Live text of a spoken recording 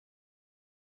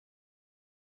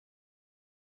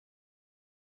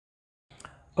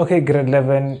Okay, grade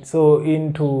 11. So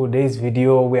in today's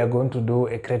video, we are going to do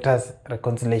a creditors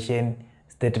reconciliation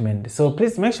statement. So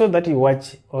please make sure that you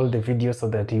watch all the videos so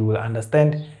that you will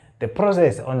understand the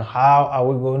process on how are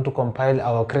we going to compile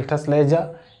our creditors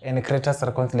ledger and creditors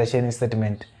reconciliation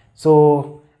statement.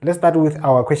 So let's start with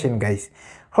our question, guys.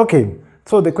 Okay,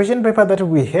 so the question paper that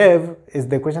we have is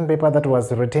the question paper that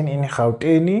was written in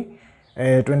Gauteng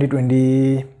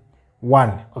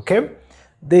 2021. Okay.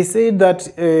 They say that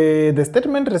the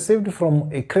statement received from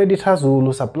a creditor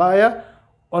Zulu supplier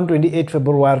on 28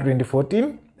 February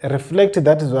 2014 reflect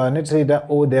that Zwane Trader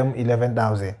owed them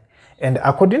 11,000. And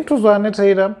according to Zwane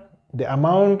Trader, the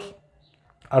amount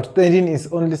outstanding is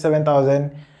only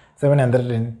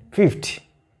 7,750.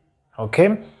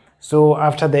 Okay, so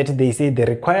after that they say the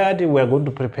required, we are going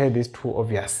to prepare these two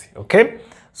obvious. Okay,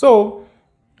 so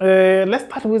let's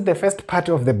start with the first part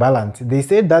of the balance. They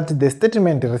said that the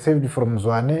statement received from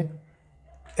Zwane,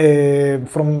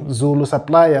 from Zulu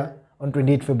supplier on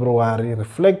 28 February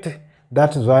reflect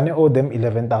that Zwane owed them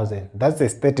 11,000. That's the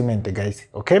statement, guys.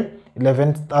 Okay,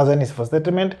 11,000 is for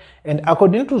statement, and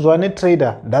according to Zwane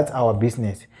Trader, that's our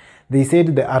business. They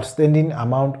said the outstanding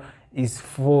amount is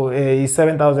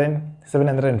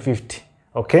 7,750.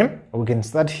 Okay, we can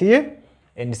start here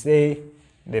and say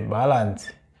the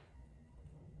balance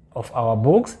of our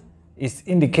books is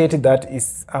indicated that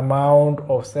is amount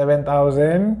of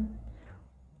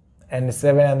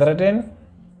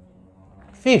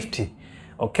 7,750.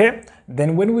 Okay,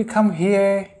 then when we come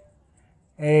here,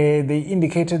 they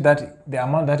indicated that the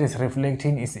amount that is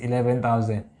reflecting is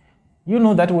 11,000. You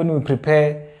know that when we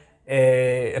prepare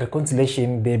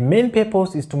reconciliation, the main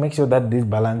purpose is to make sure that this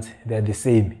balance, they are the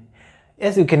same.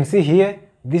 As you can see here,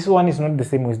 this one is not the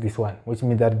same with this one, which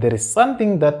means that there is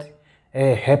something that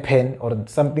happened or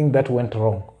something that went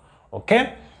wrong.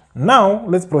 Okay, now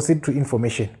let's proceed to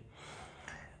information.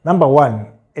 Number one,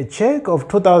 a check of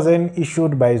 2,000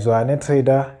 issued by Zwane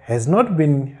Trader has not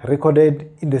been recorded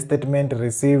in the statement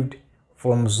received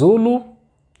from Zulu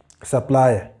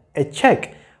supplier. A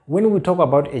check, when we talk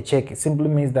about a check, it simply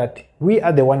means that we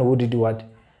are the one who did what?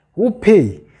 Who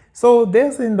pay. So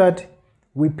they're saying that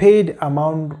we paid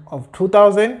amount of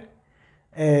 2,000,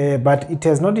 but it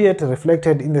has not yet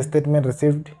reflected in the statement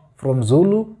received from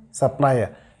Zulu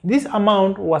supplier. This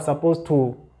amount was supposed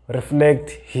to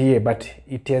reflect here, but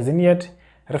it hasn't yet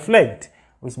reflect,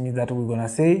 which means that we're gonna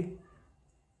say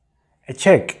a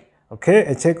check. Okay,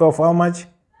 a check of how much?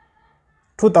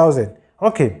 2,000.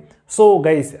 Okay, so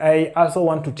guys, I also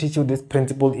want to teach you this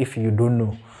principle if you don't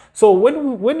know. So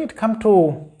when it comes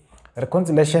to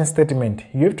reconciliation statement,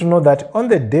 you have to know that on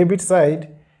the debit side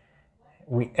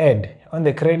we add, on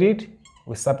the credit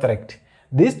we subtract.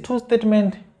 These two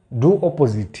statements do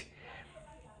opposite.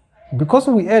 Because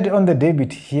we add on the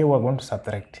debit, here we're going to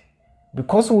subtract.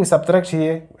 Because we subtract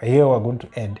here we're going to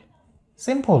add.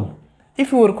 Simple.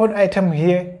 If you record item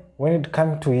here, when it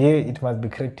comes to here, it must be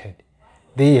credited.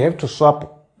 They have to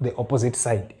swap the opposite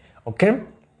side. Okay,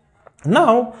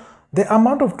 now the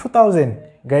amount of 2,000,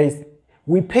 guys,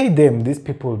 we pay them, these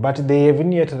people, but they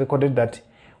haven't yet recorded that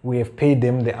we have paid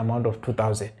them the amount of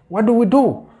 2,000. What do?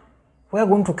 We are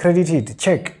going to credit it,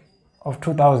 check of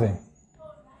 2,000.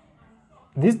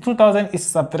 This 2,000 is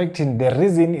subtracting. The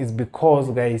reason is because,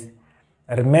 guys,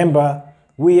 remember,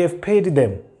 we have paid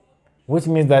them, which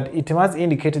means that it must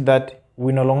indicate that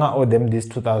we no longer owe them this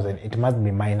 2,000. It must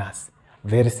be minus.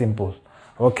 Very simple.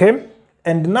 Okay,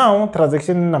 and now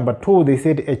transaction number 2, they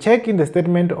said a check in the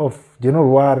statement of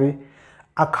January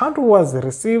account was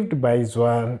received by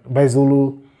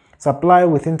Zulu supply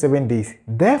within 7 days.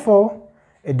 Therefore,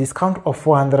 a discount of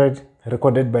 400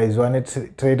 recorded by Zwane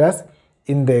Traders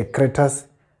in the creditors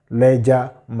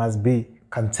ledger must be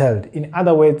cancelled. In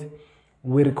other words,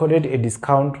 we recorded a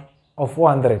discount of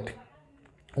 400.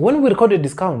 When we record a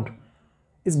discount,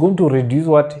 it's going to reduce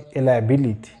what? A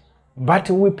liability. But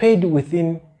we paid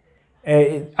within,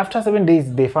 after 7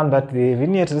 days, they found that they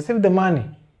haven't yet received the money.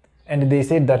 And they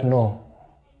said that no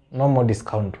more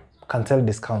discount, cancel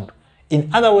discount. In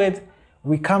other words,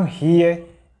 we come here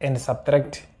and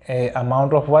subtract a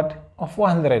amount of what? Of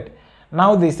 400.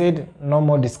 Now they said no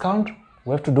more discount.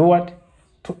 We have to do what?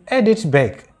 To add it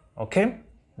back. Okay,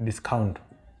 discount.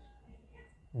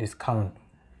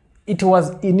 It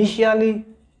was initially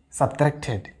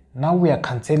subtracted. Now we are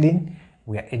cancelling.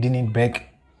 We are adding it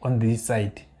back on this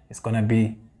side. It's gonna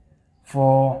be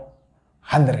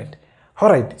 400. All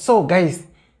right. So guys,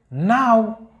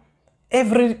 now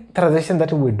every transaction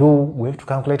that we do, we have to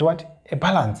calculate what? A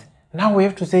balance. Now we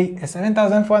have to say a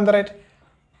 7,400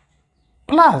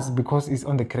 plus, because it's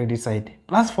on the credit side,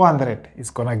 plus 400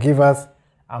 is gonna give us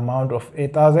amount of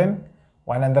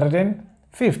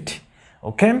 8,150.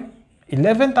 Okay,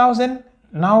 11,000.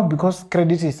 Now because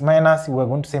credit is minus, we're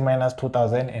going to say minus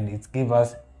 2,000 and it gives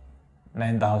us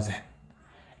 9,000.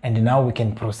 And now we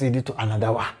can proceed to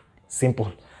another one.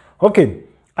 Simple. Okay,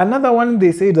 another one,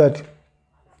 they say that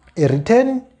a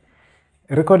return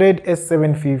recorded as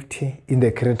 750 in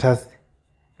the creditors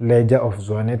ledger of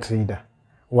Zwane Trader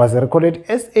was recorded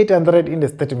as 800 in the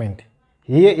statement.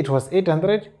 Here it was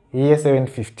 800, here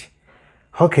 750.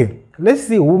 Okay, let's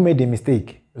see who made a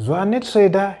mistake. Zwane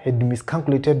Trader had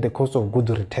miscalculated the cost of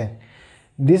goods return.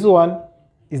 This one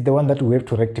is the one that we have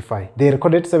to rectify. They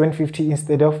recorded 750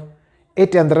 instead of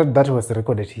 800 that was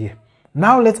recorded here.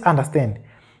 Now let's understand.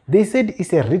 They said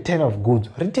it's a return of goods.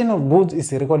 Return of goods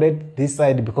is recorded this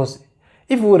side because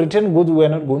if we return goods, we are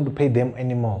not going to pay them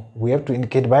anymore. We have to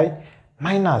indicate by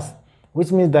minus,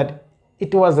 which means that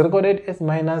it was recorded as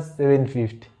minus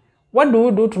 750. What do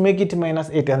we do to make it minus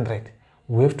 800?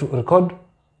 We have to record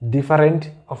different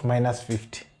of minus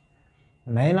 50.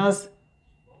 Minus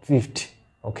 50,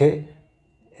 okay?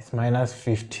 It's minus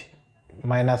 50.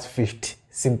 Minus 50,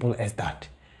 simple as that.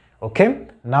 Okay,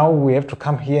 now we have to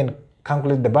come here and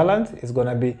calculate the balance. It's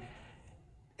gonna be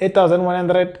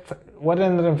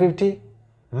 8,150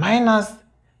 minus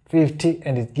 50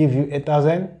 and it gives you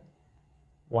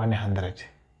 8,100.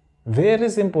 Very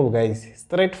simple, guys,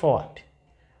 straightforward.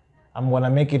 I'm gonna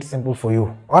make it simple for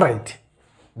you. All right,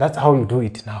 that's how you do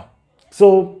it now.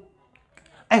 So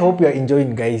I hope you are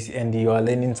enjoying, guys, and you are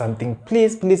learning something.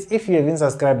 Please, if you haven't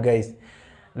subscribed, guys,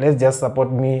 let's just support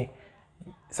me.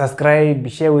 Subscribe,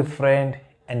 share with friend,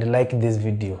 and like this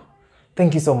video.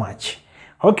 Thank you so much.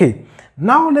 Okay,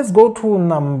 now let's go to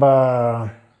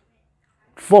number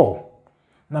 4.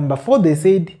 Number 4, they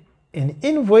said an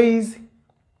invoice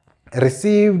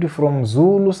received from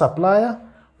Zulu supplier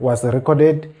was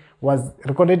recorded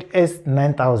as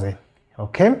 9,000.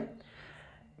 Okay,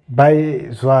 by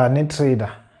Zwane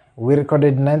Trader we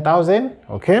recorded 9,000.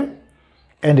 Okay,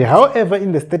 and however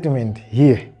in the statement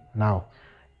here now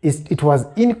it was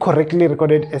incorrectly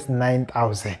recorded as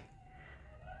 9,000,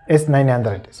 as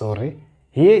 900. Sorry,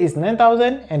 here is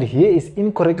 9,000 and here is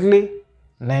incorrectly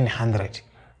 900.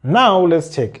 Now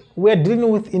let's check. We are dealing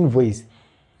with invoice.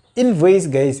 Invoice,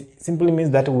 guys, simply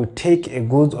means that we take a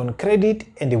goods on credit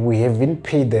and we haven't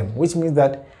paid them, which means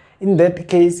that in that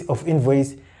case of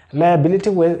invoice, liability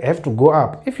will have to go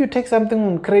up. If you take something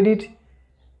on credit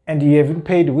and you haven't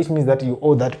paid, which means that you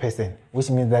owe that person, which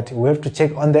means that we have to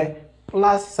check on the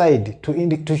plus side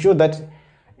to show that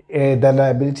the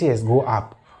liability has go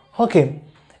up. Okay,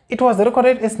 it was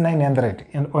recorded as 900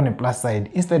 and on a plus side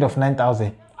instead of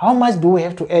 9,000. How much do we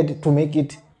have to add to make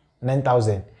it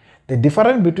 9,000? The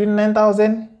difference between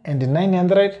 9,000 and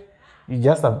 900, you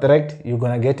just subtract, you're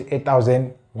gonna get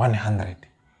 8,100.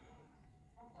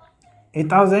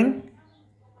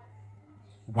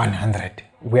 8,100.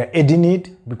 We are adding it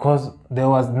because there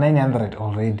was 900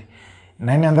 already.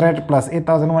 900 plus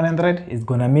 8,100 is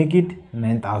gonna make it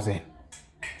 9,000.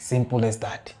 Simple as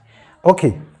that.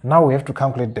 Okay, now we have to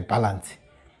calculate the balance.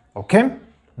 Okay,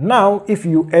 now if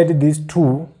you add these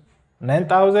two,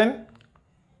 9,000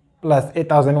 plus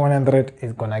 8,100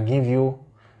 is gonna give you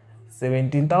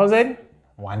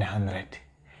 17,100.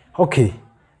 Okay,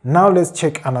 now let's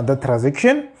check another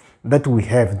transaction that we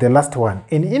have, the last one.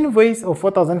 An invoice of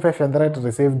 4,500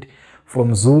 received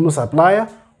from Zulu supplier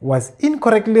was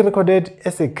incorrectly recorded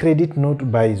as a credit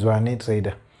note by Zwane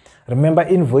Trader. Remember,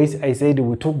 invoice, I said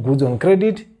we took goods on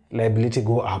credit, liability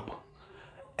go up.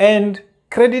 And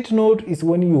credit note is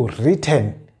when you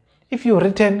return. If you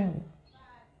return,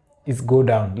 it's go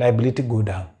down, liability go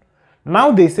down.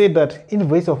 Now they say that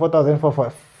invoice of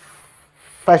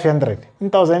 4,500,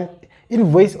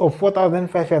 invoice of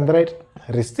 4,500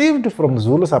 received from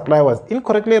Zulu supplier was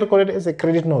incorrectly recorded as a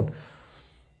credit note.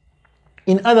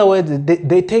 In other words,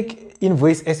 they take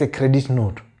invoice as a credit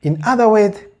note. In other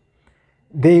words,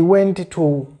 they went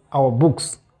to our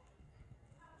books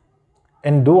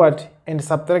and do what? And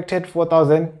subtracted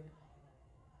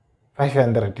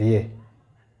 4,500 here.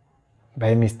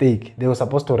 By mistake, they were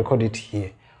supposed to record it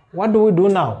here. What do we do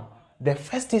now? The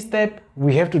first step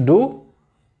we have to do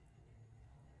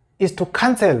is to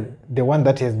cancel the one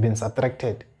that has been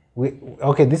subtracted.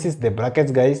 Okay, this is the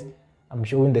brackets, guys. I'm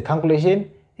showing the calculation.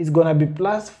 It's gonna be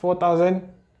plus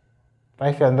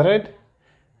 4,500.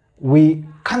 We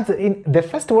cancel in the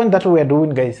first one that we are doing,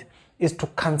 guys, is to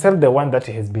cancel the one that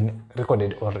has been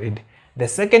recorded already. The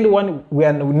second one, we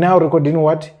are now recording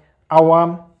what?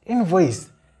 Our invoice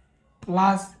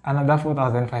plus another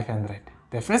 4,500.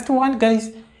 The first one,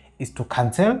 guys, is to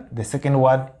cancel. The second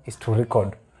one is to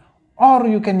record. Or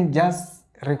you can just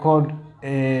record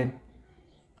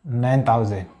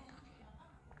 9,000.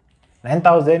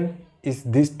 9,000 is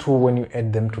these two when you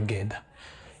add them together.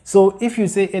 So if you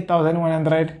say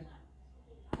 8,100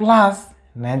 plus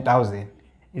 9,000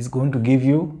 is going to give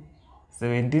you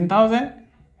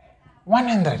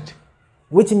 17,100,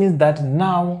 which means that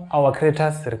now our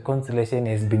creditors reconciliation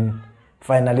has been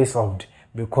finally solved,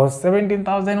 because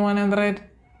 17,100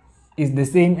 is the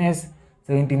same as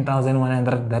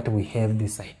 17,100 that we have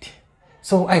this side.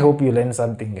 So I hope you learned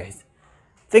something, guys.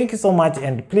 Thank you so much,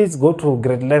 and please go to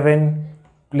grade 11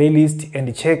 playlist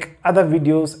and check other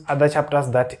videos, other chapters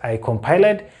that I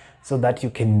compiled, so that you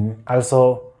can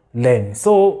also learn.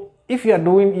 So if you are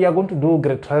going to do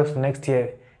grade 12 next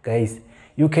year, guys,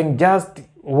 you can just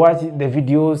watch the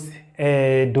videos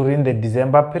during the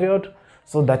December period,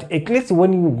 so that at least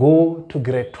when you go to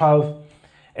grade 12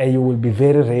 you will be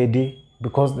very ready,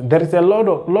 because there is a lot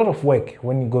of work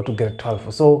when you go to grade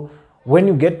 12. So when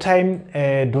you get time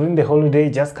during the holiday,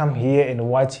 just come here and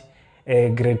watch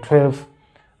grade 12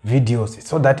 videos,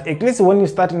 so that at least when you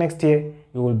start next year,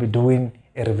 you will be doing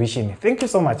a revision. Thank you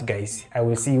so much, guys. I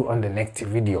will see you on the next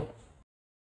video.